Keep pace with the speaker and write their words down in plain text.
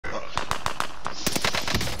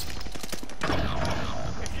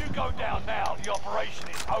Bounty operation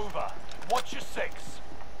is over. Watch your six.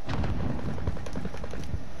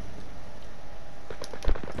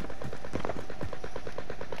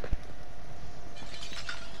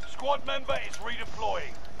 Squad member is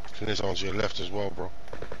redeploying. There's on to your left as well, bro.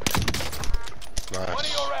 One of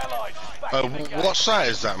Nice. your allies is back in the game. What site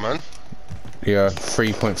is that, man? Yeah,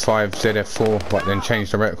 3.5 ZF4, but then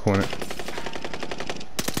change the reticle on it.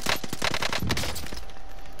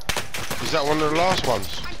 Is that one of the last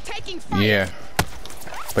ones? I'm taking fire. Yeah.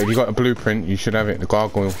 But if you got a blueprint, you should have it. The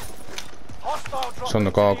gargoyle. Hostile drop It's on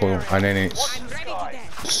the gargoyle, and then it's I'm ready to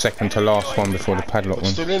dance. the second to last one before the padlock one.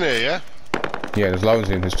 Still in here, yeah? Yeah, there's loads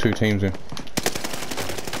in. There's 2 teams in.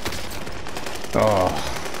 Oh,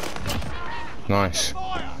 nice.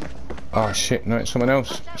 Oh shit! No, it's someone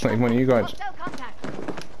else. It's not even one of you guys. Hotel contact.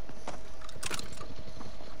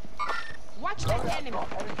 Watch that enemy.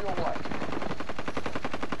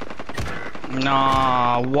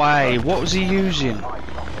 Nah, way. What was he using?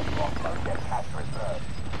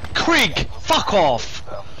 Krieg! Fuck off!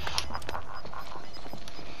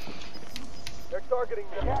 They're targeting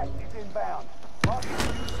the gas is inbound. Marking the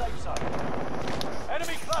new safe zone.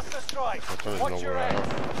 Enemy cluster strike. I don't Watch know your where I head. am.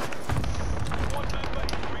 Squad member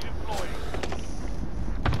is redeploying.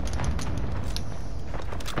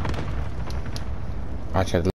 Actually,